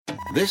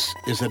This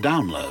is a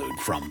download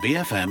from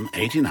BFM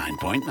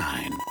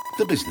 89.9,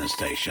 the business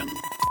station.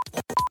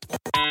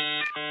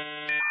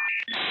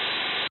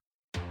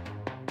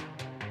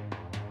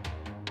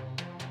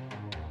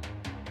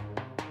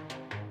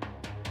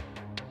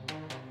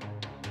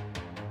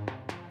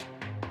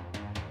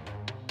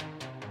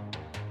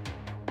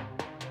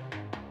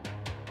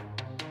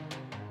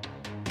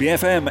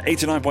 BFM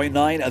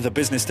 89.9, the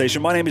business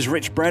station. My name is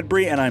Rich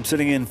Bradbury and I'm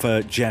sitting in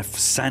for Jeff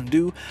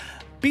Sandhu.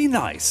 Be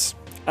nice.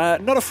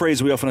 Not a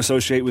phrase we often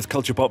associate with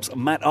Culture Pop's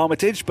Matt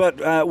Armitage,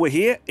 but we're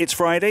here. It's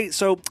Friday,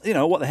 so,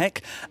 what the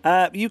heck.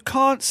 You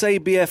can't say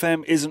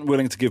BFM isn't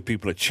willing to give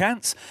people a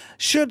chance.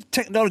 Should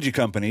technology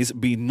companies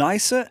be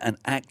nicer and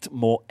act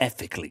more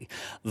ethically?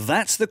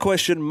 That's the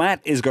question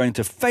Matt is going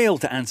to fail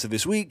to answer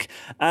this week.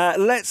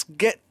 Let's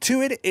get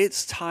to it.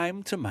 It's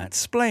time to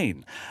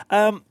Matt-splain.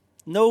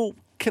 No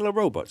killer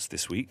robots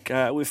this week.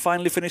 We've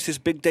finally finished this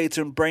big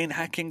data and brain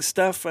hacking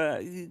stuff.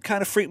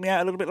 Kind of freaked me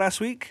out a little bit last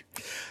week.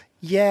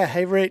 Yeah,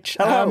 hey Rich.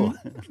 Hello.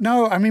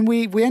 No, I mean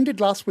we ended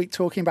last week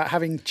talking about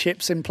having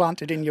chips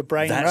implanted in your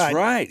brain. That's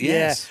right.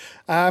 Yes.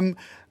 Yeah.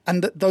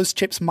 And that those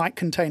chips might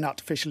contain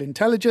artificial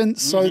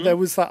intelligence. So there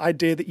was that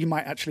idea that you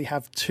might actually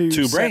have two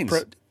brains.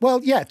 separate.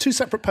 Well, yeah, two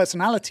separate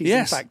personalities,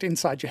 Yes. in fact,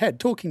 inside your head,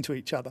 talking to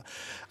each other.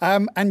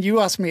 And you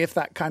asked me if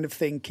that kind of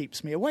thing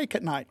keeps me awake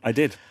at night. I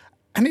did.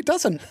 And it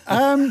doesn't.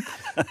 I'm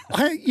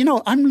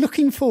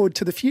looking forward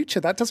to the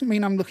future. That doesn't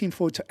mean I'm looking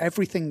forward to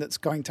everything that's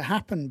going to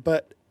happen,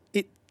 but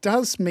it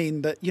does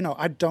mean that,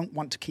 I don't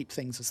want to keep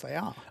things as they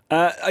are.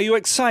 Are you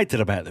excited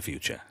about the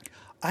future?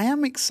 I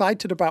am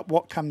excited about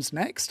what comes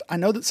next. I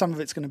know that some of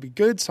it's going to be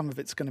good, some of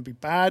it's going to be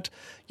bad.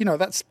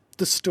 That's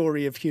the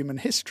story of human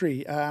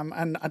history,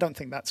 and I don't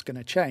think that's going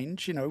to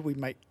change. We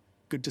make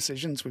good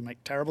decisions, we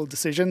make terrible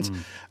decisions,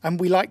 and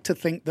we like to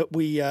think that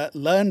we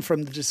learn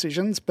from the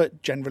decisions,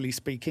 but generally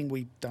speaking,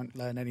 we don't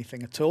learn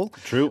anything at all.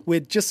 True. We're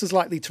just as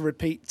likely to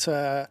repeat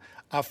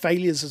our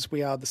failures as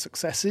we are the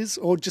successes,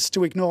 or just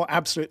to ignore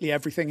absolutely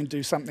everything and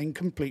do something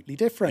completely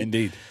different.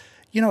 Indeed.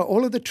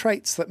 All of the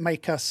traits that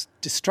make us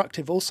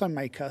destructive also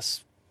make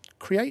us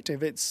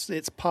creative. It's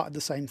part of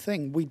the same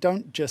thing. We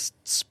don't just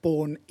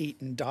spawn,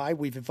 eat, and die.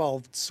 We've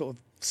evolved sort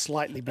of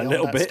slightly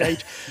beyond that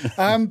stage.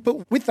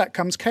 But with that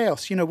comes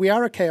chaos. We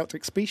are a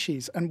chaotic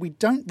species, and we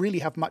don't really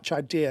have much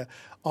idea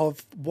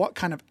of what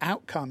kind of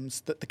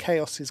outcomes that the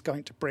chaos is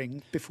going to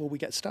bring before we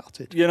get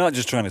started. You're not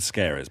just trying to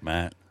scare us,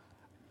 Matt.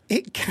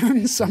 It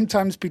can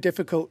sometimes be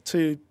difficult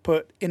to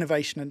put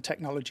innovation and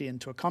technology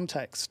into a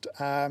context.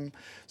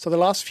 So the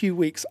last few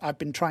weeks, I've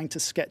been trying to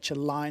sketch a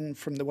line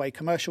from the way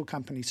commercial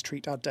companies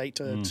treat our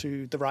data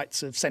to the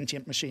rights of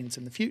sentient machines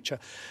in the future.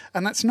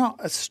 And that's not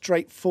a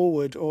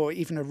straightforward or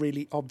even a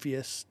really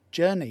obvious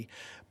journey.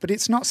 But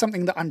it's not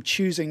something that I'm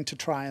choosing to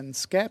try and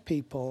scare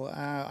people.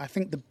 I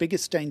think the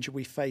biggest danger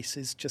we face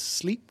is just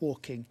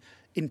sleepwalking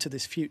into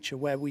this future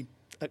where we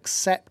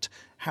accept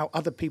how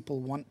other people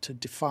want to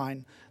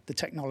define the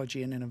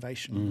technology and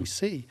innovation we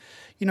see.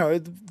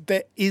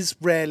 There is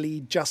rarely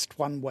just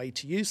one way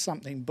to use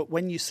something, but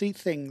when you see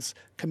things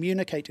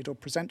communicated or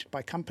presented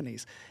by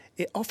companies,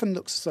 it often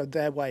looks as though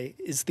their way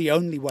is the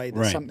only way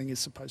that something is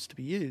supposed to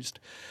be used.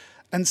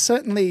 And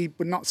certainly,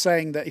 we're not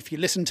saying that if you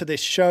listen to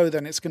this show,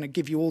 then it's going to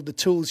give you all the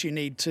tools you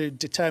need to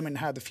determine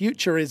how the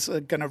future is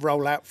going to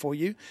roll out for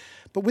you.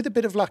 But with a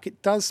bit of luck,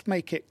 it does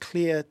make it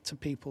clear to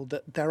people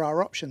that there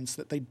are options,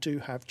 that they do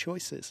have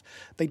choices.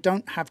 They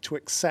don't have to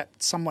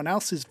accept someone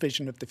else's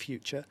vision of the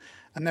future.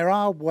 And there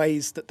are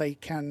ways that they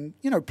can,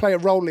 play a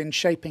role in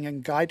shaping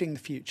and guiding the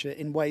future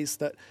in ways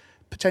that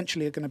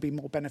potentially are going to be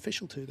more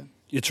beneficial to them.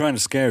 You're trying to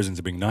scare us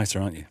into being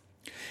nicer, aren't you?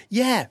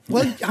 Yeah,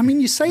 well, I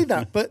mean, you say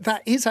that, but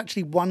that is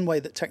actually one way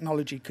that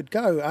technology could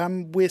go.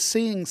 We're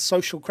seeing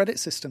social credit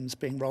systems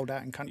being rolled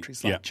out in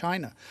countries like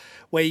China,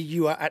 where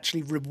you are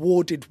actually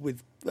rewarded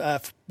with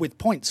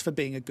points for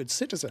being a good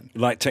citizen.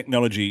 Like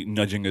technology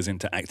nudging us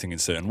into acting in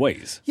certain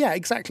ways. Yeah,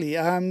 exactly.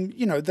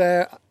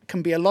 There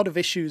can be a lot of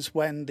issues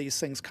when these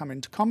things come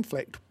into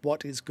conflict.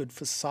 What is good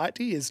for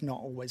society is not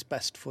always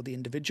best for the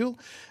individual.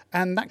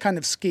 And that kind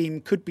of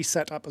scheme could be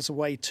set up as a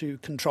way to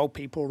control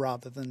people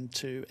rather than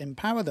to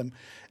empower them,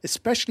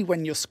 especially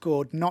when you're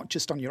scored not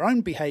just on your own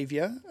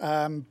behavior,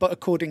 but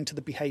according to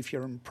the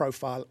behavior and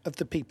profile of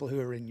the people who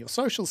are in your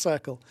social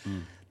circle.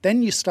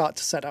 Then you start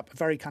to set up a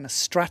very kind of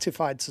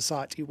stratified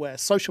society where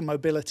social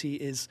mobility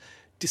is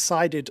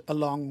decided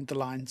along the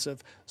lines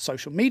of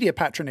social media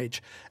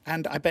patronage.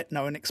 And I bet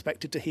no one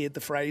expected to hear the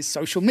phrase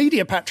social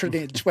media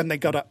patronage when they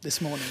got up this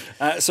morning.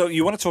 So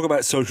you want to talk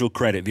about social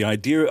credit, the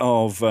idea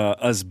of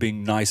us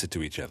being nicer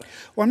to each other.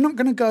 Well, I'm not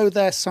going to go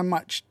there so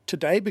much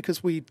today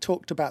because we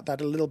talked about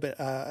that a little bit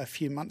a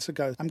few months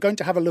ago. I'm going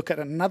to have a look at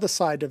another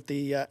side of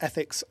the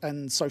ethics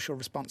and social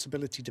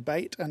responsibility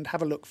debate and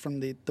have a look from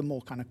the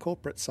more kind of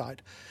corporate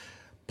side.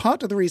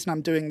 Part of the reason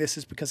I'm doing this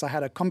is because I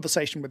had a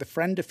conversation with a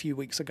friend a few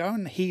weeks ago,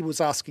 and he was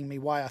asking me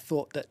why I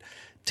thought that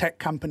tech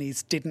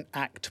companies didn't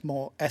act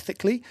more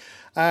ethically.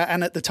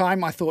 And at the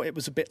time, I thought it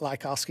was a bit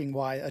like asking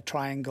why a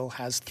triangle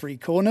has three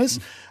corners.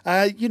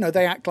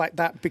 They act like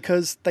that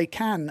because they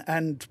can,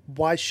 and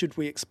why should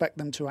we expect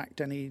them to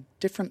act any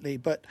differently?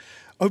 But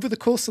over the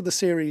course of the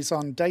series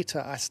on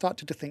data, I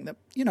started to think that,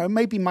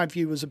 maybe my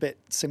view was a bit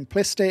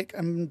simplistic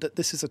and that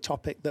this is a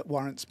topic that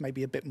warrants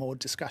maybe a bit more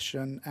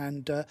discussion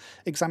and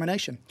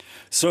examination.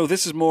 So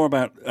this is more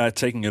about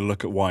taking a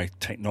look at why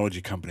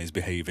technology companies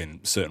behave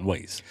in certain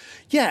ways.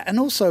 Yeah, and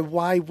also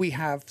why we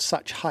have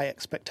such high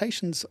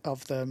expectations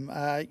of them.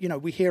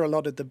 We hear a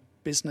lot of the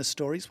business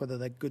stories, whether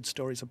they're good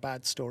stories or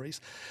bad stories,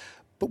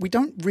 but we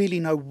don't really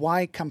know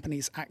why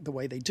companies act the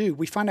way they do.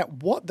 We find out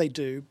what they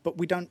do, but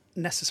we don't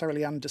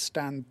necessarily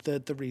understand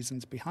the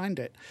reasons behind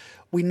it.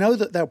 We know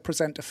that they'll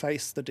present a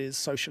face that is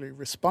socially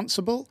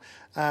responsible.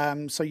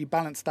 So you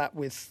balance that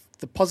with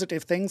the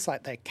positive things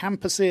like their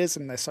campuses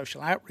and their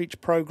social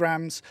outreach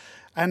programs,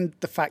 and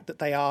the fact that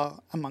they are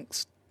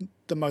amongst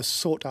the most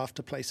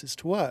sought-after places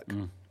to work.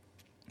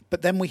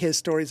 But then we hear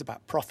stories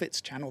about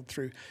profits channeled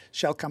through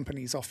shell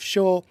companies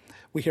offshore.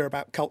 We hear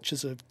about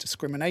cultures of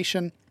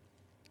discrimination.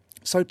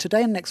 So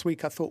today and next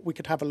week, I thought we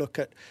could have a look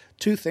at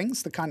two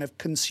things: the kind of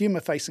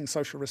consumer-facing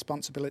social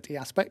responsibility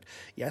aspect.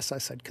 Yes, I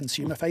said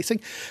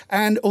consumer-facing.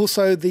 And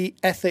also the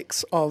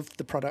ethics of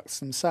the products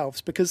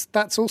themselves, because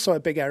that's also a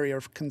big area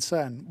of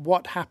concern.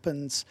 What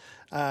happens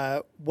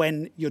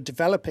when you're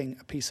developing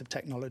a piece of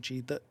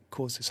technology that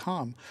causes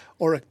harm,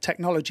 or a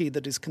technology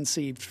that is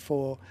conceived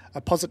for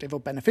a positive or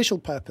beneficial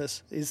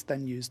purpose is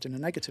then used in a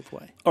negative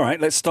way? All right,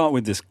 let's start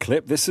with this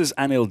clip. This is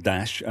Anil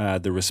Dash,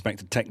 the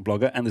respected tech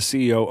blogger and the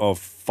CEO of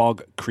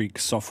Fog Creek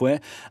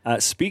Software,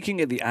 speaking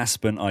at the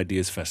Aspen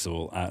Ideas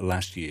Festival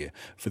last year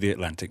for The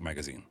Atlantic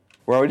magazine.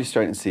 We're already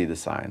starting to see the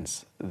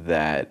signs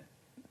that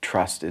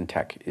trust in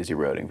tech is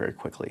eroding very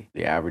quickly.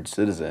 The average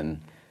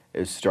citizen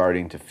is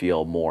starting to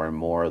feel more and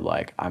more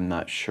like, I'm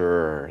not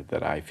sure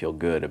that I feel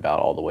good about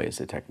all the ways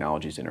that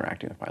technology is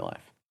interacting with my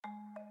life.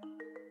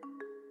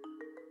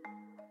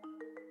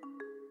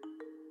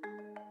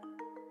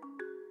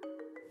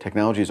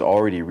 Technology is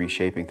already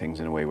reshaping things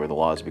in a way where the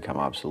laws become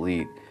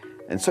obsolete.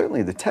 And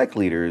certainly the tech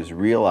leaders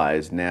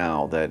realize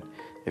now that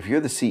if you're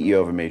the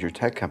CEO of a major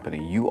tech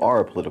company, you are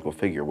a political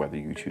figure, whether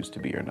you choose to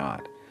be or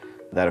not.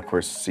 That, of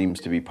course, seems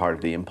to be part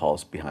of the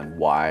impulse behind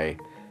why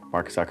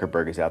Mark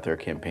Zuckerberg is out there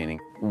campaigning.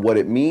 What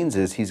it means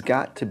is he's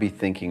got to be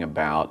thinking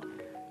about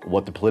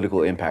what the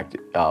political impact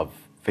of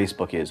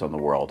Facebook is on the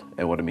world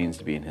and what it means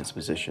to be in his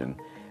position.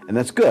 And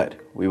that's good.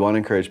 We want to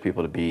encourage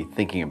people to be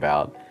thinking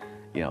about,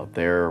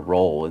 their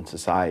role in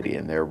society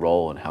and their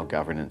role in how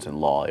governance and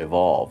law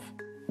evolve.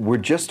 We're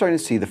just starting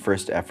to see the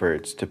first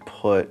efforts to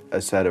put a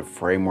set of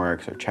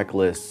frameworks or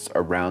checklists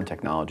around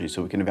technology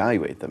so we can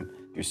evaluate them.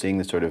 You're seeing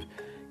this sort of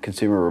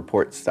consumer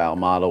report style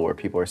model where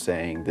people are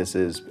saying this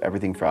is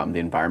everything from the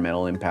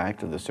environmental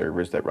impact of the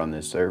servers that run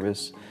this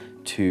service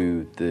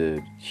to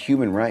the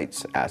human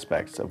rights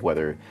aspects of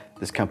whether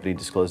this company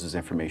discloses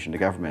information to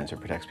governments or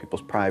protects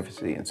people's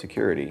privacy and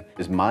security.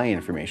 Is my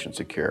information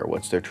secure?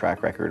 What's their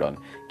track record on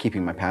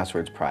keeping my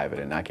passwords private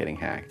and not getting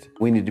hacked?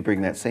 We need to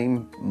bring that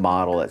same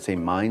model, that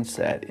same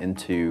mindset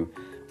into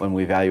when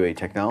we evaluate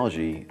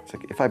technology. It's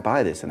like, if I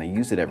buy this and I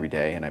use it every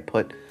day and I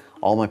put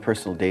all my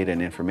personal data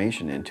and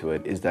information into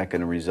it, is that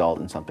going to result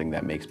in something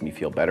that makes me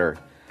feel better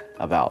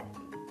about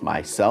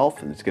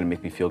myself, and it's going to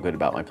make me feel good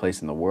about my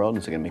place in the world, and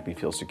it's going to make me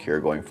feel secure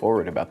going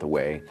forward about the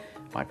way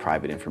my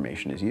private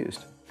information is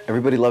used?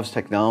 Everybody loves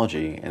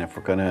technology, and if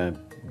we're going to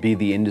be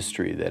the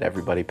industry that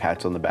everybody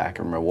pats on the back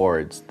and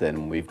rewards,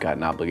 then we've got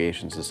an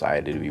obligation as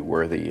society to be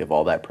worthy of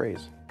all that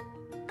praise.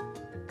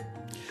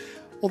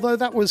 Although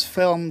that was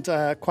filmed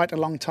quite a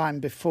long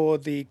time before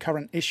the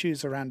current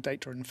issues around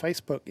data and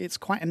Facebook, it's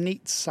quite a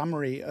neat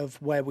summary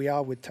of where we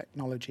are with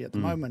technology at the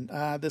moment.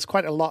 There's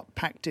quite a lot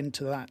packed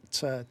into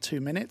that 2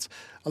 minutes.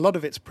 A lot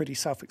of it's pretty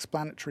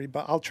self-explanatory,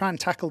 but I'll try and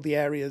tackle the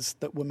areas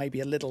that were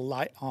maybe a little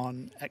light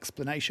on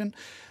explanation.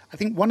 I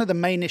think one of the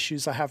main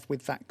issues I have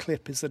with that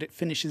clip is that it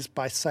finishes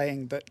by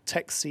saying that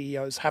tech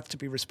CEOs have to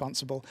be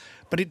responsible,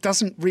 but it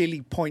doesn't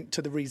really point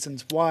to the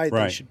reasons why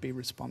they should be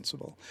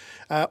responsible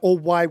or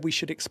why we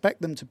should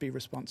expect them to be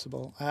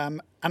responsible.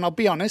 And I'll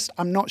be honest,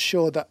 I'm not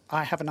sure that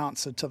I have an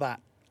answer to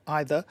that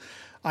either.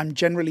 I'm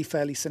generally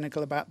fairly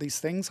cynical about these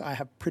things. I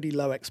have pretty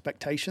low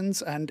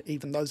expectations, and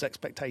even those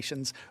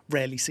expectations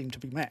rarely seem to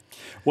be met.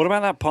 What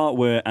about that part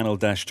where Anil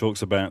Dash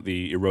talks about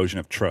the erosion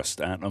of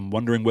trust? And I'm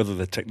wondering whether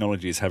the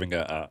technology is having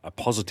a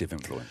positive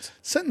influence.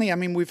 Certainly, I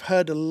mean, we've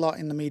heard a lot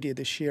in the media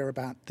this year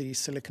about the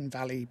Silicon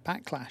Valley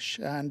backlash.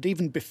 And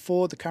even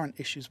before the current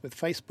issues with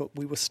Facebook,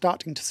 we were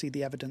starting to see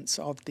the evidence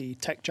of the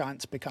tech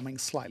giants becoming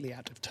slightly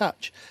out of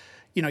touch.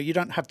 You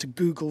don't have to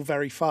Google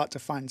very far to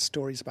find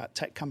stories about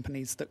tech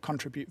companies that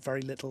contribute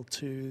very little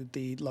to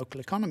the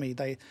local economy.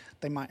 They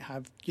might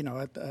have, a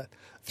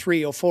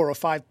 $3 or $4 or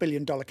 $5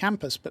 billion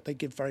campus, but they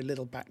give very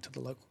little back to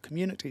the local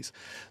communities.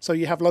 So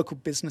you have local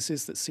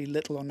businesses that see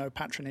little or no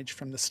patronage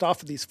from the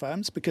staff of these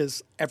firms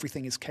because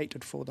everything is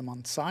catered for them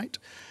on site,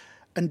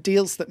 and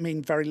deals that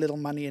mean very little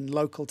money in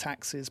local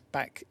taxes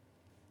back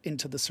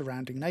into the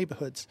surrounding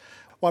neighborhoods,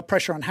 while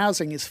pressure on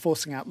housing is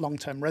forcing out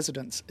long-term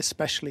residents,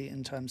 especially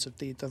in terms of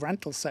the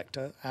rental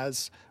sector,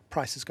 as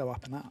prices go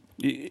up and up.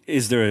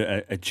 Is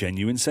there a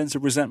genuine sense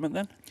of resentment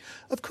then?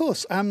 Of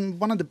course.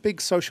 One of the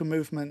big social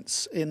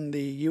movements in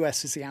the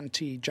US is the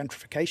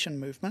anti-gentrification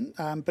movement,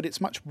 but it's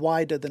much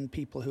wider than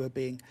people who are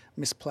being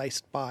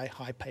misplaced by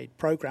high-paid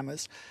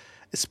programmers,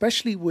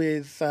 especially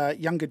with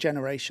younger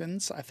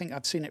generations. I think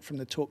I've seen it from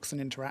the talks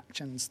and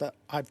interactions that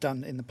I've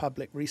done in the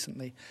public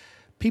recently.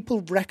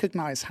 People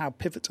recognize how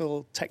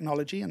pivotal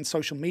technology and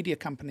social media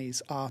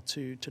companies are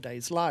to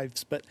today's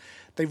lives, but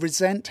they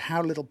resent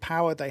how little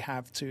power they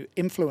have to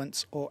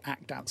influence or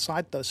act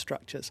outside those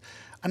structures.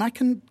 And I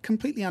can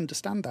completely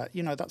understand that.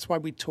 You know, that's why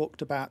we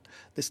talked about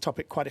this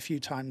topic quite a few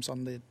times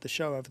on the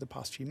show over the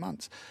past few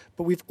months.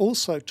 But we've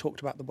also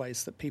talked about the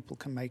ways that people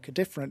can make a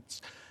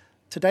difference.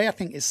 Today, I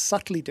think, is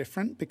subtly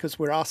different because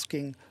we're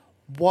asking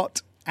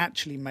what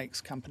actually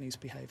makes companies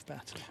behave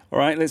better. All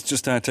right, let's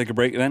just take a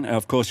break then.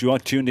 Of course, you are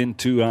tuned in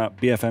to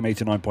BFM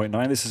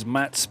 89.9. This is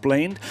Matt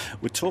Splained.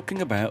 We're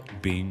talking about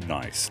being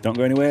nice. Don't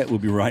go anywhere. We'll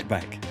be right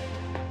back.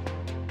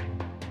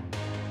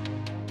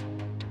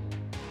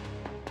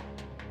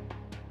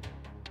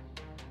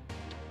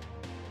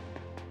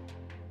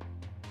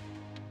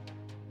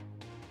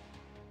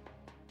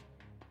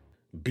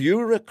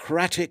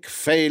 Bureaucratic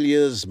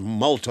failures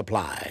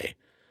multiply.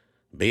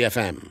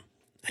 BFM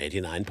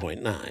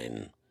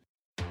 89.9.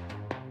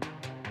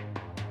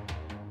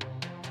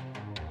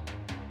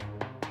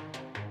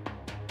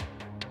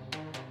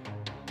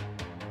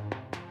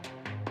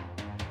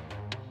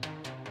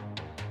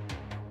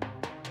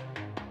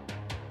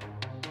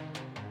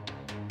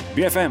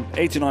 BFM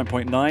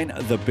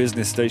 89.9, the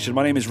business station.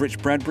 My name is Rich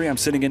Bradbury. I'm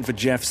sitting in for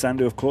Jeff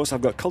Sandu, of course.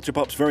 I've got Culture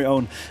Pop's very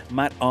own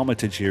Matt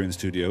Armitage here in the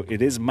studio.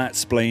 It is Matt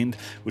Splained.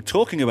 We're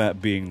talking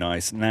about being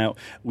nice. Now,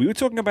 we were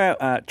talking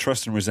about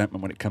trust and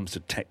resentment when it comes to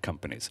tech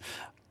companies.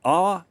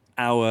 Are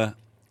our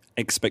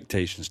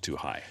expectations too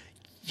high?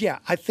 Yeah,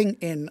 I think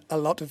in a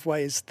lot of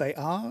ways they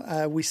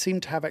are. We seem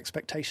to have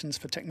expectations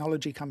for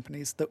technology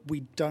companies that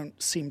we don't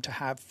seem to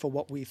have for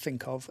what we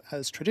think of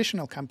as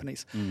traditional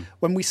companies.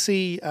 When we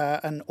see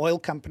an oil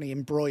company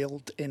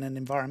embroiled in an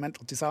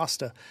environmental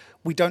disaster,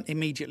 we don't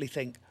immediately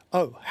think,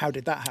 oh, how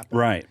did that happen?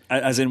 Right.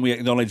 As in, we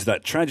acknowledge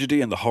that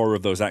tragedy and the horror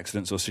of those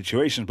accidents or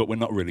situations, but we're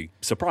not really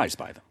surprised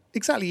by them.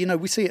 Exactly. You know,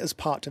 we see it as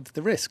part of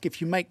the risk. If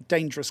you make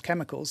dangerous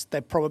chemicals,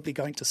 they're probably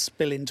going to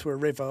spill into a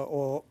river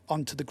or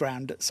onto the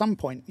ground at some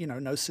point. You know,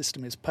 no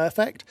system is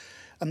perfect.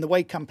 And the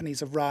way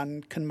companies are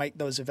run can make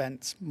those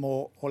events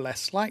more or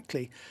less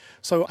likely.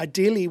 So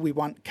ideally, we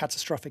want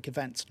catastrophic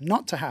events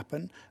not to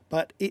happen,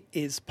 but it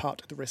is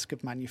part of the risk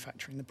of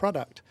manufacturing the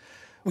product.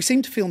 We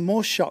seem to feel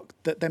more shocked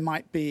that there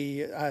might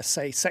be,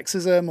 say,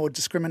 sexism or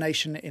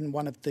discrimination in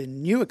one of the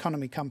new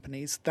economy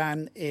companies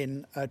than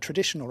in a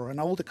traditional or an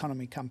old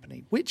economy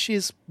company, which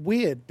is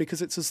weird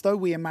because it's as though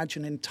we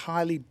imagine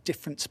entirely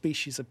different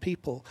species of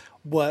people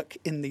work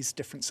in these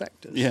different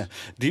sectors. Yeah.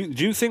 Do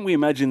you think we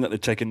imagine that the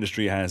tech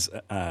industry has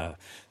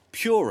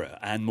purer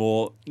and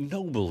more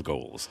noble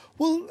goals?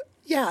 Well,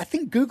 yeah, I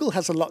think Google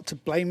has a lot to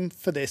blame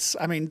for this.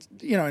 I mean,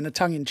 you know, in a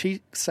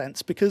tongue-in-cheek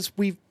sense, because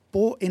we've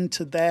bought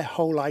into their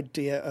whole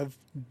idea of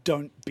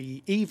don't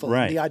be evil,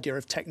 right. The idea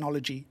of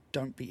technology,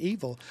 don't be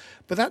evil.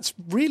 But that's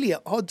really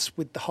at odds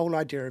with the whole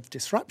idea of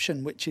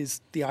disruption, which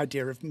is the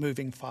idea of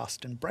moving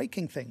fast and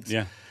breaking things.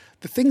 Yeah.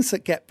 The things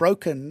that get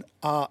broken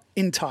are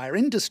entire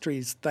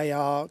industries, they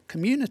are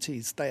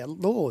communities, they are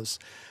laws.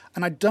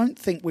 And I don't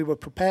think we were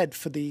prepared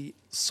for the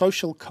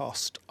social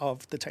cost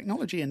of the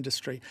technology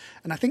industry.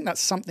 And I think that's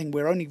something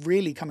we're only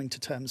really coming to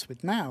terms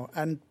with now.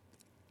 And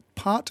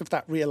part of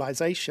that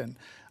realization,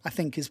 I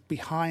think, is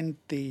behind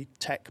the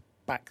tech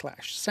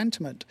backlash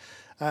sentiment.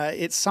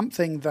 It's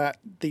something that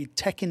the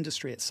tech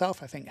industry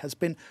itself, I think, has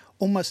been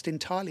almost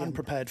entirely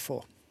unprepared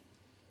for.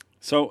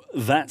 So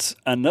that's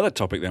another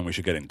topic then we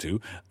should get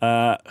into.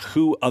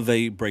 Who are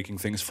they breaking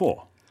things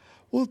for?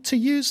 Well, to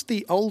use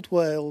the old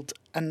world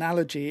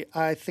analogy,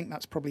 I think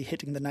that's probably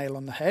hitting the nail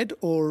on the head,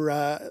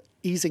 or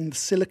easing the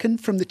silicon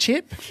from the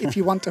chip, if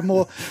you want a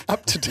more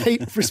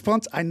up-to-date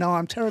response. I know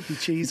I'm terribly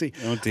cheesy.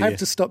 Oh dear. I have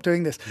to stop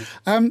doing this.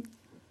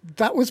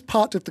 That was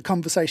part of the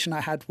conversation I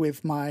had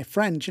with my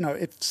friend. You know,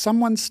 if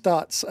someone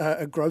starts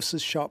a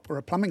grocer's shop or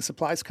a plumbing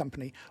supplies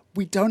company,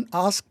 we don't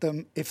ask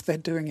them if they're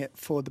doing it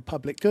for the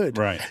public good.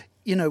 Right.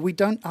 You know, we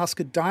don't ask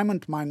a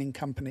diamond mining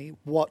company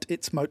what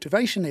its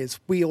motivation is.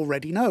 We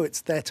already know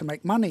it's there to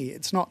make money.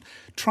 It's not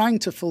trying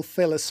to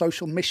fulfill a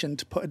social mission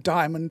to put a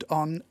diamond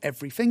on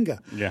every finger.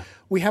 Yeah.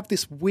 We have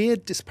this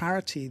weird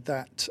disparity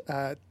that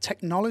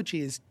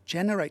technology is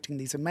generating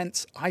these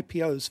immense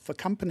IPOs for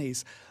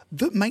companies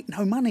that make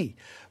no money.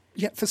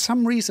 Yet for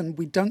some reason,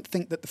 we don't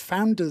think that the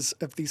founders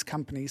of these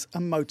companies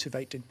are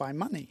motivated by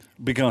money.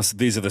 Because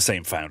these are the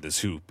same founders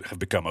who have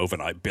become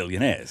overnight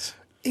billionaires.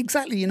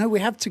 Exactly. You know, we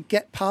have to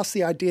get past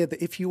the idea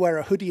that if you wear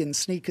a hoodie and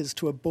sneakers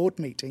to a board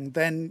meeting,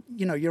 then,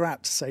 you know, you're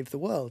out to save the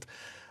world.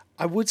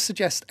 I would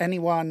suggest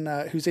anyone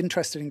who's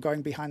interested in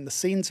going behind the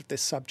scenes of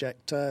this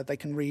subject, they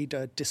can read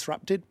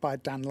Disrupted by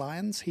Dan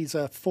Lyons. He's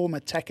a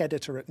former tech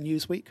editor at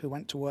Newsweek who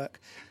went to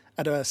work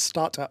at a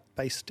startup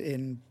based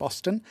in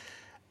Boston.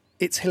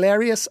 It's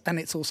hilarious and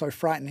it's also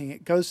frightening.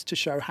 It goes to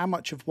show how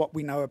much of what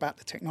we know about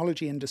the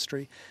technology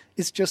industry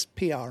is just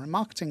PR and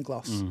marketing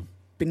gloss.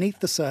 Beneath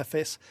the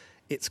surface,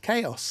 it's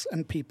chaos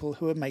and people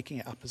who are making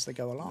it up as they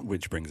go along.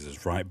 Which brings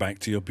us right back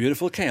to your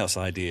beautiful chaos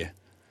idea.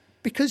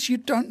 Because you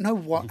don't know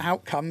what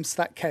outcomes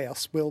that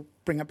chaos will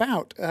bring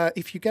about.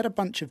 If you get a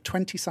bunch of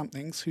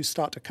 20-somethings who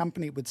start a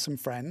company with some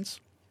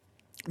friends,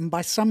 and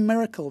by some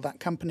miracle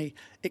that company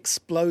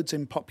explodes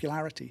in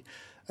popularity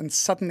and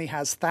suddenly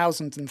has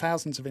thousands and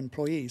thousands of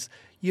employees,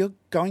 you're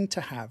going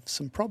to have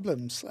some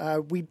problems.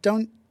 We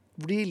don't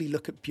really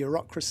look at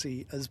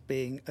bureaucracy as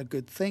being a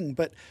good thing,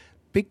 but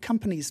big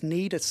companies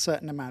need a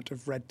certain amount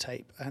of red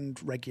tape and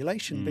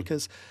regulation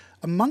because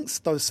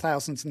amongst those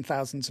thousands and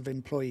thousands of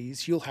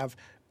employees, you'll have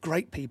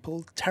great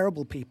people,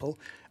 terrible people,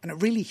 and a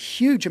really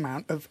huge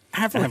amount of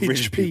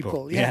average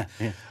people. Yeah.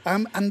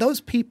 And those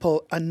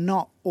people are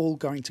not all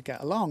going to get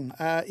along.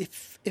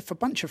 If a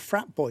bunch of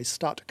frat boys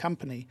start a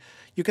company,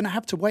 you're going to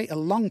have to wait a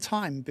long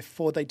time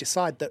before they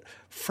decide that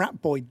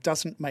frat boy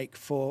doesn't make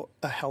for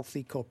a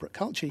healthy corporate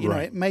culture. You know,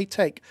 it may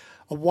take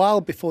a while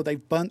before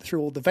they've burnt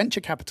through all the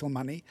venture capital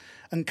money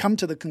and come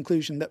to the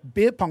conclusion that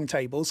beer pong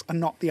tables are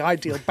not the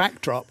ideal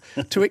backdrop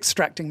to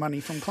extracting money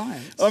from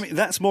clients. I mean,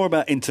 that's more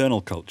about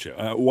internal culture.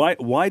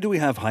 Why do we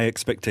have high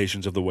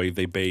expectations of the way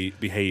they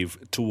behave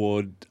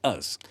toward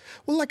us?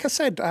 Well, like I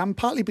said,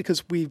 partly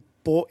because we've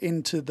bought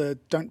into the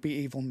don't be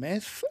evil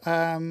myth.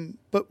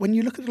 But when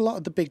you look at a lot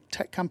of the big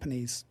tech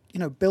companies, you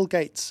know, Bill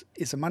Gates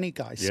is a money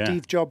guy. Yeah.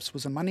 Steve Jobs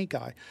was a money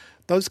guy.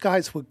 Those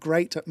guys were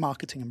great at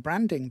marketing and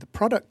branding. The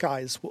product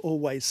guys were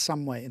always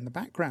somewhere in the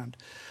background.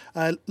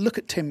 Look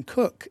at Tim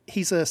Cook.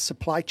 He's a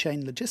supply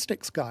chain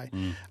logistics guy.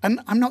 And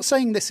I'm not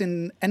saying this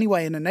in any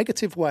way in a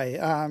negative way,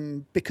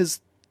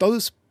 because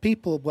those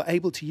people were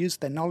able to use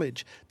their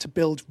knowledge to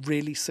build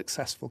really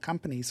successful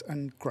companies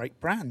and great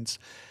brands.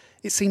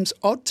 It seems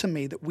odd to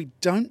me that we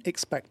don't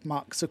expect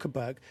Mark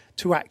Zuckerberg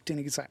to act in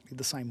exactly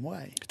the same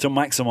way. To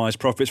maximize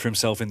profits for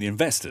himself and the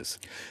investors.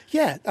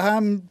 Yeah,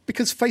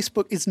 because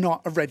Facebook is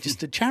not a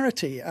registered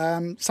charity.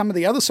 Some of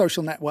the other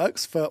social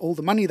networks, for all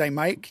the money they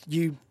make,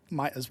 you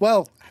might as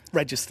well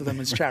register them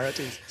as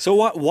charities. So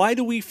why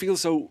do we feel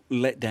so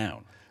let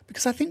down?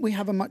 Because I think we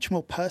have a much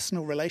more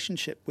personal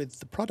relationship with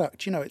the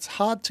product. You know, it's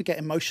hard to get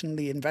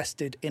emotionally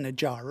invested in a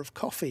jar of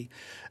coffee.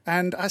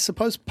 And I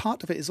suppose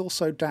part of it is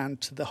also down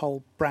to the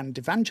whole brand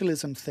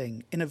evangelism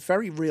thing. In a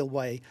very real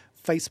way,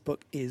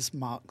 Facebook is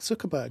Mark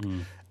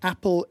Zuckerberg.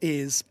 Apple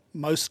is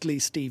mostly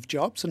Steve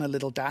Jobs and a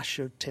little dash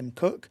of Tim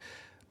Cook.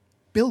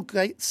 Bill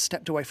Gates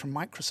stepped away from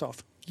Microsoft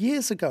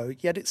years ago,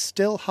 yet it's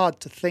still hard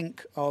to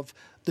think of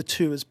the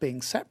two as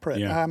being separate.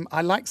 Yeah.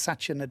 I like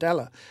Satya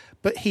Nadella,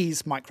 but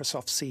he's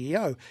Microsoft's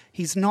CEO.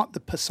 He's not the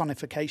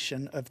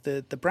personification of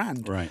the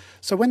brand. Right.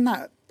 So when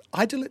that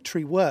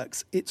idolatry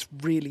works, it's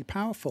really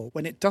powerful.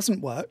 When it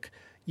doesn't work,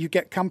 you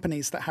get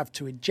companies that have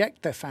to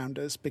eject their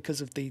founders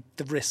because of the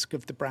risk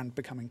of the brand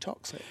becoming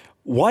toxic.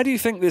 Why do you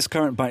think this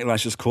current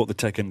backlash has caught the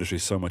tech industry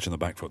so much in the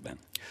back foot then?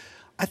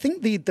 I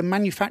think the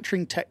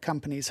manufacturing tech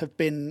companies have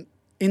been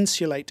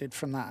insulated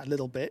from that a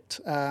little bit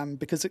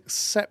because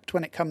except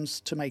when it comes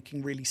to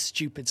making really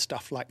stupid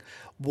stuff like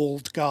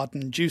walled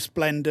garden juice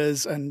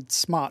blenders and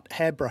smart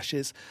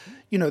hairbrushes,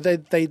 you know,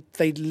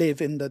 they live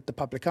in the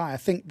public eye. I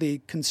think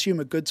the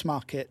consumer goods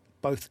market,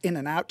 both in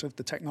and out of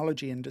the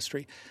technology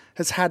industry,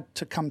 has had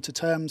to come to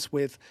terms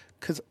with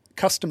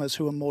customers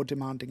who are more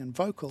demanding and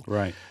vocal.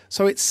 Right.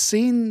 So it's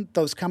seen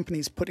those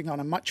companies putting on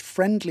a much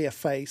friendlier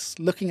face,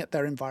 looking at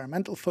their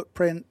environmental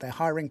footprint, their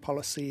hiring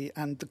policy,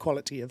 and the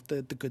quality of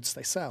the goods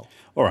they sell.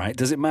 All right.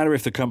 Does it matter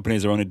if the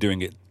companies are only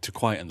doing it to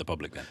quieten the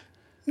public then?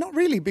 Not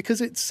really,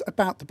 because it's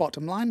about the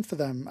bottom line for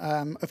them.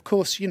 Of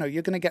course, you know,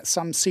 you're going to get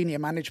some senior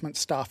management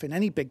staff in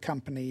any big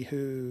company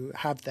who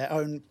have their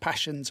own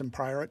passions and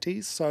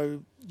priorities.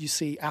 So you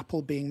see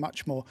Apple being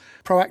much more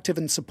proactive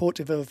and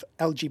supportive of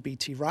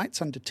LGBT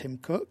rights under Tim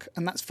Cook,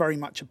 and that's very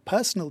much a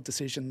personal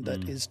decision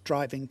that is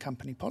driving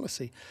company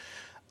policy.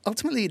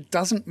 Ultimately, it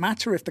doesn't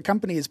matter if the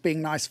company is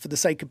being nice for the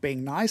sake of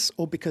being nice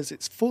or because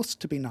it's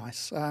forced to be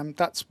nice.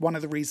 That's one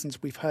of the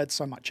reasons we've heard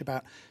so much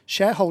about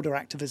shareholder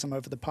activism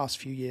over the past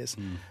few years.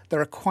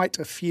 There are quite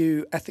a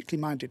few ethically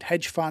minded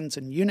hedge funds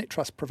and unit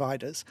trust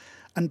providers,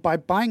 and by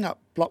buying up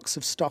blocks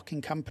of stock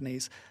in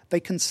companies, they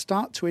can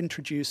start to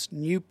introduce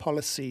new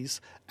policies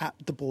at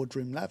the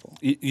boardroom level.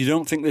 You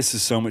don't think this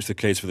is so much the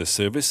case for the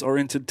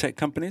service-oriented tech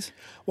companies?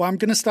 Well, I'm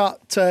going to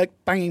start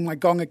banging my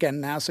gong again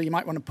now, so you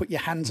might want to put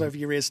your hands over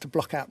your ears to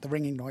block out the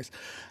ringing noise.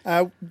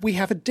 We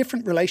have a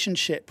different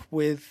relationship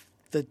with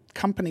the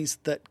companies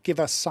that give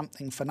us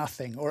something for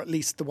nothing, or at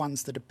least the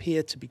ones that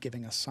appear to be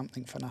giving us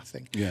something for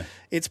nothing. Yeah.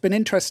 It's been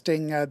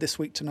interesting this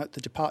week to note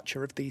the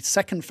departure of the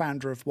second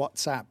founder of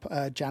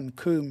WhatsApp, Jan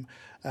Koum,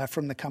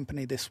 from the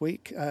company this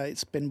week.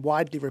 It's been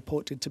widely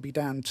reported to be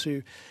down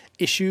to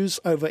issues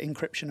over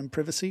encryption and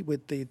privacy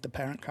with the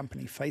parent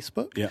company,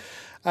 Facebook. Yeah.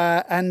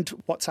 And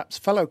WhatsApp's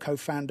fellow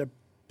co-founder,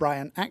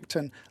 Brian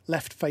Acton,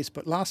 left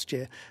Facebook last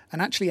year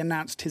and actually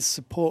announced his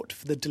support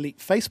for the Delete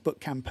Facebook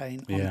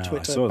campaign on Yeah, I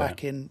Twitter saw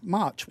back that. in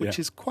March, which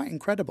Yeah. is quite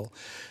incredible.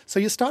 So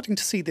you're starting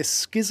to see this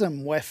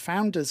schism where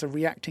founders are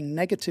reacting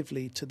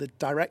negatively to the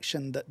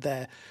direction that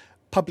their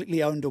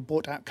publicly owned or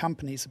bought out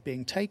companies are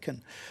being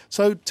taken.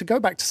 So to go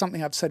back to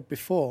something I've said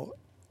before,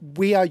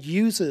 we are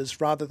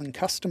users rather than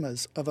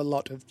customers of a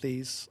lot of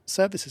these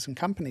services and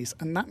companies,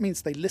 and that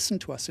means they listen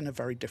to us in a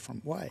very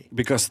different way.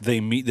 Because they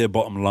meet their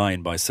bottom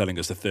line by selling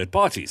us to third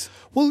parties.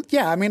 Well,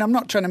 yeah, I mean, I'm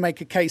not trying to make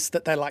a case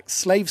that they're like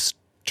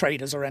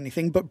traders or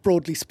anything, but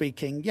broadly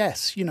speaking,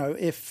 yes. You know,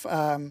 if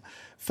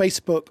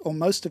Facebook or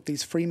most of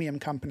these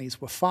freemium companies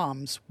were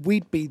farms,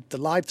 we'd be the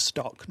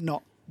livestock,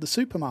 not the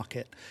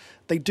supermarket.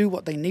 They do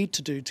what they need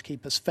to do to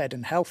keep us fed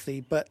and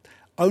healthy, but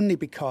only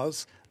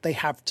because they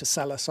have to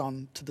sell us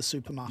on to the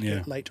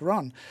supermarket later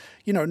on.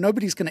 You know,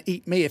 nobody's going to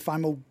eat me if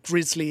I'm all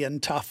grizzly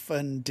and tough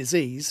and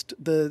diseased.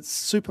 The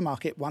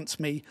supermarket wants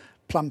me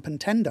plump and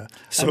tender,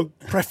 and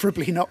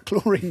preferably not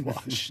chlorine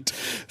washed.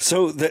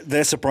 So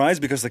they're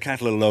surprised because the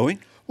cattle are lowing?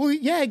 Well,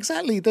 yeah,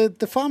 exactly.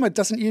 The farmer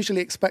doesn't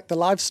usually expect the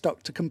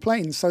livestock to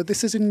complain. So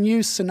this is a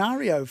new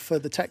scenario for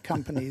the tech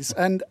companies.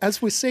 And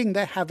as we're seeing,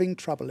 they're having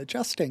trouble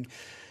adjusting.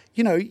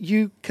 You know,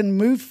 you can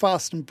move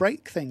fast and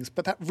break things,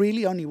 but that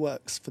really only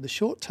works for the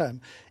short term.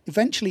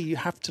 Eventually, you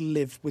have to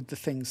live with the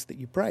things that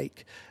you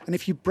break. And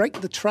if you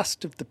break the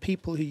trust of the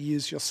people who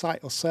use your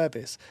site or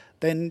service,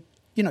 then,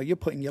 you know, you're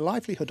putting your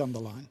livelihood on the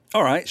line.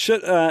 All right.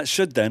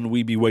 Should then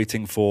we be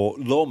waiting for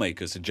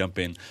lawmakers to jump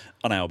in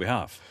on our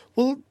behalf?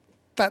 Well,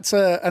 that's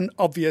an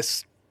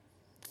obvious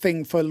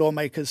thing for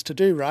lawmakers to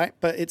do, right?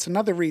 But it's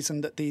another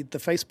reason that the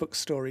Facebook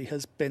story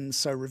has been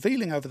so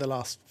revealing over the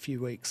last few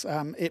weeks.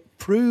 It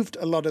proved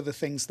a lot of the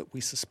things that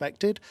we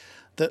suspected,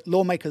 that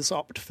lawmakers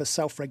opt for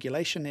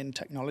self-regulation in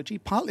technology,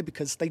 partly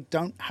because they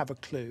don't have a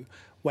clue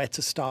where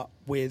to start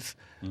with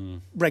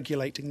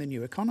regulating the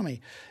new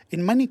economy.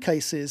 In many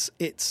cases,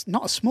 it's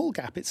not a small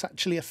gap, it's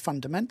actually a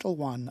fundamental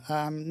one,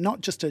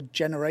 not just a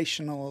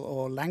generational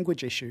or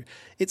language issue.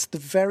 It's the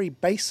very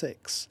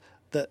basics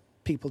that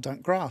people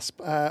don't grasp.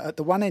 At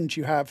the one end,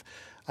 you have,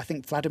 I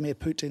think, Vladimir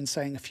Putin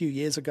saying a few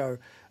years ago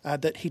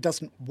that he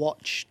doesn't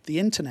watch the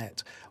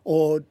internet,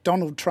 or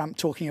Donald Trump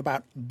talking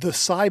about the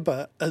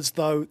cyber as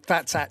though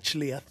that's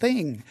actually a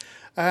thing.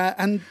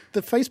 And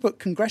the Facebook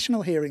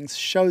congressional hearings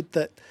showed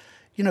that,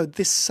 you know,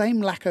 this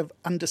same lack of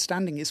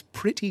understanding is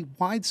pretty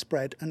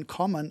widespread and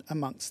common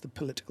amongst the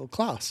political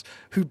class,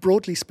 who,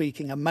 broadly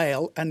speaking, are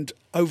male and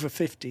over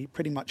 50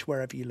 pretty much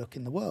wherever you look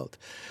in the world.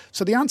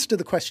 So the answer to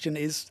the question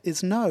is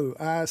no.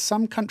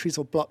 Some countries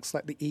or blocs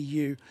like the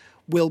EU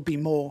will be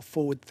more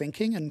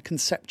forward-thinking and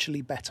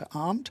conceptually better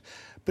armed,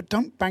 but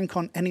don't bank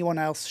on anyone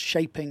else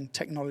shaping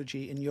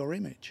technology in your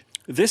image.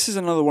 This is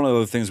another one of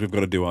the things we've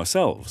got to do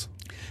ourselves.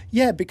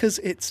 Yeah, because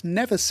it's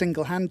never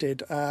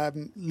single-handed.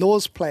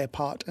 Laws play a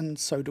part, and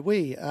so do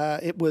we.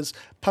 It was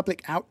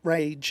public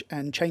outrage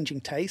and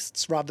changing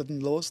tastes rather than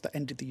laws that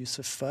ended the use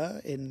of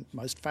fur in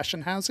most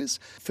fashion houses.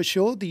 For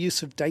sure, the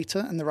use of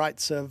data and the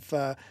rights of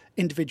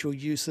individual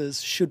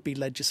users should be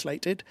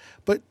legislated,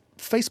 but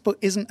Facebook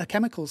isn't a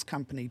chemicals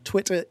company.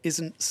 Twitter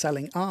isn't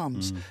selling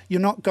arms.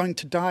 You're not going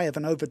to die of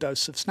an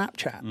overdose of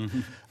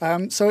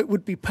Snapchat. So it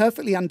would be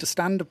perfectly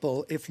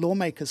understandable if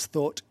lawmakers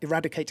thought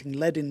eradicating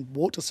lead in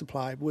water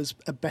supply was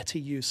a better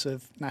use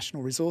of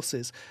national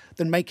resources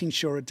than making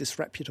sure a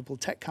disreputable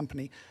tech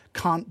company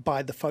can't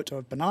buy the photo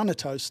of banana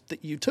toast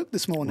that you took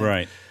this morning.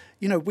 Right.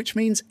 You know, which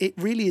means it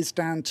really is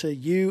down to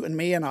you and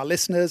me and our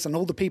listeners and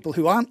all the people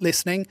who aren't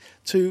listening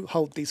to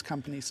hold these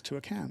companies to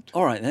account.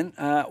 All right, then.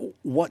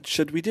 What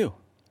should we do?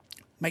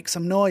 Make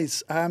some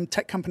noise.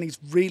 Tech companies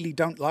really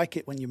don't like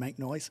it when you make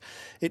noise.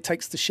 It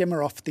takes the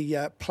shimmer off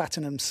the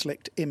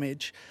platinum-slicked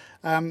image.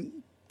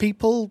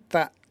 People,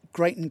 that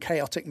great and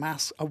chaotic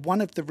mass, are one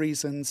of the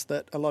reasons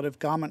that a lot of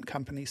garment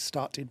companies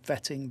started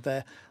vetting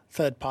their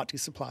third-party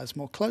suppliers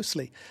more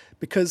closely,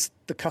 because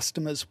the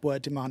customers were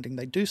demanding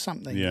they do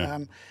something. Yeah.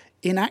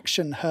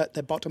 Inaction hurt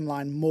their bottom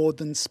line more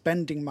than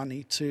spending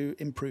money to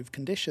improve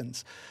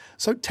conditions.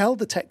 So tell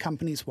the tech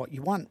companies what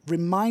you want.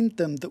 Remind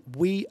them that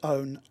we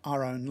own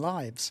our own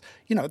lives.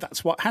 You know,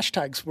 that's what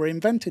hashtags were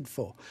invented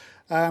for.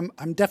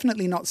 I'm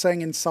definitely not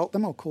saying insult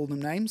them or call them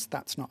names.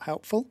 That's not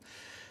helpful.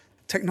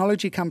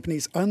 Technology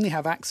companies only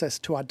have access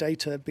to our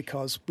data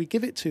because we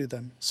give it to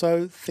them.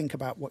 So think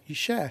about what you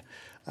share.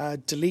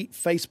 Delete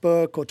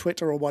Facebook or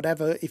Twitter or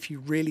whatever if you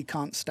really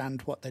can't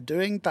stand what they're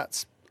doing.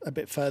 That's a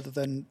bit further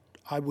than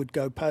I would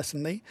go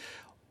personally.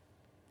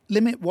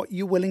 limit what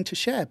you're willing to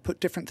share.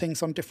 Put different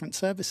things on different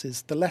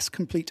services. The less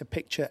complete a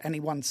picture any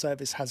one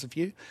service has of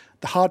you,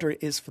 the harder it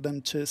is for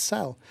them to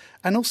sell.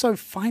 And also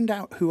find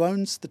out who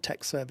owns the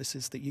tech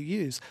services that you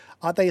use.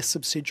 Are they a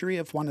subsidiary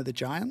of one of the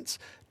giants?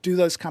 Do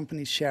those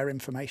companies share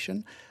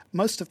information?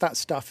 Most of that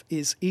stuff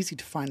is easy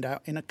to find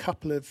out in a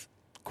couple of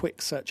quick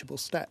searchable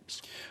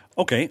steps.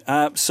 Okay,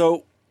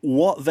 so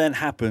what then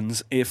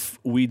happens if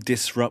we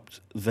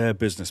disrupt their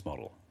business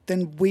model?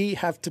 Then we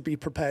have to be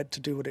prepared to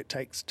do what it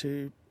takes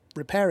to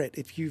repair it.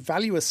 If you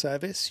value a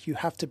service, you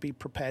have to be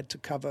prepared to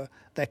cover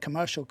their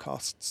commercial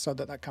costs so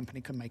that that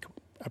company can make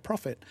a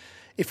profit.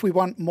 If we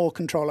want more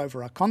control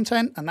over our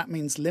content, and that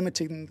means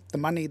limiting the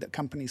money that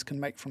companies can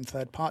make from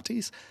third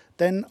parties,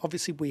 then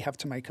obviously we have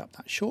to make up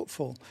that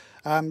shortfall.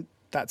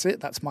 That's it.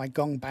 That's my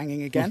gong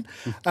banging again.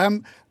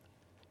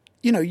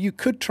 You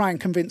could try and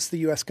convince the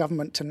US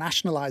government to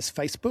nationalize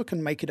Facebook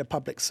and make it a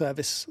public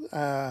service.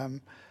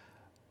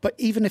 But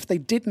even if they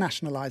did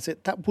nationalize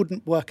it, that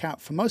wouldn't work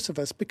out for most of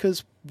us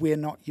because we're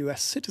not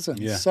US citizens.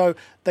 Yeah. So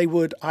they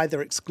would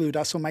either exclude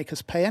us or make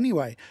us pay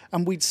anyway.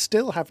 And we'd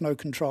still have no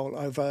control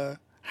over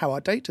how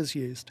our data's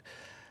used.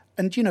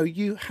 And,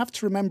 you have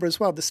to remember as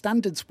well, the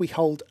standards we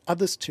hold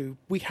others to,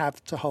 we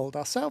have to hold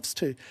ourselves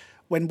to.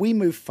 When we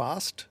move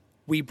fast,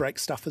 we break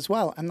stuff as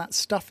well. And that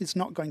stuff is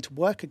not going to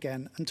work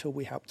again until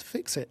we help to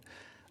fix it.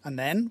 And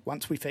then,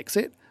 once we fix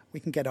it, we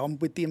can get on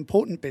with the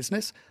important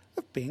business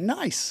of being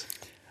nice.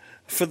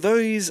 For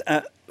these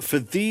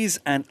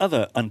and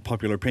other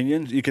unpopular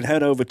opinions, you can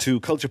head over to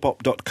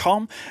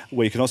culturepop.com,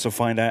 where you can also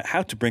find out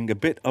how to bring a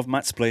bit of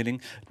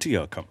Mattsplaining to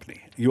your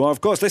company. You are,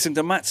 of course, listening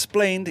to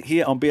Mattsplained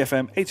here on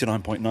BFM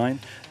 89.9,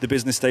 the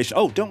business station.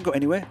 Oh, don't go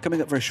anywhere.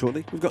 Coming up very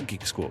shortly, we've got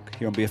Geek Squawk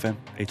here on BFM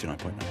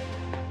 89.9.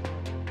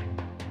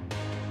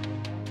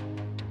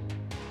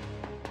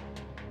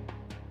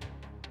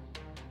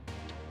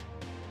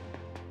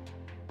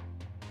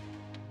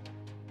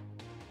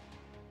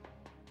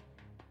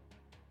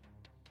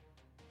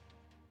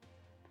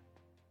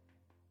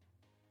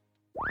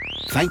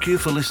 Thank you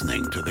for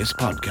listening to this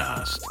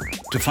podcast.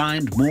 To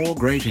find more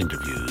great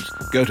interviews,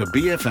 go to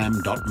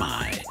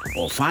bfm.my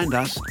or find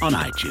us on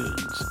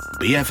iTunes.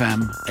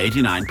 BFM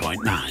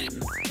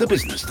 89.9, the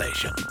business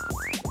station.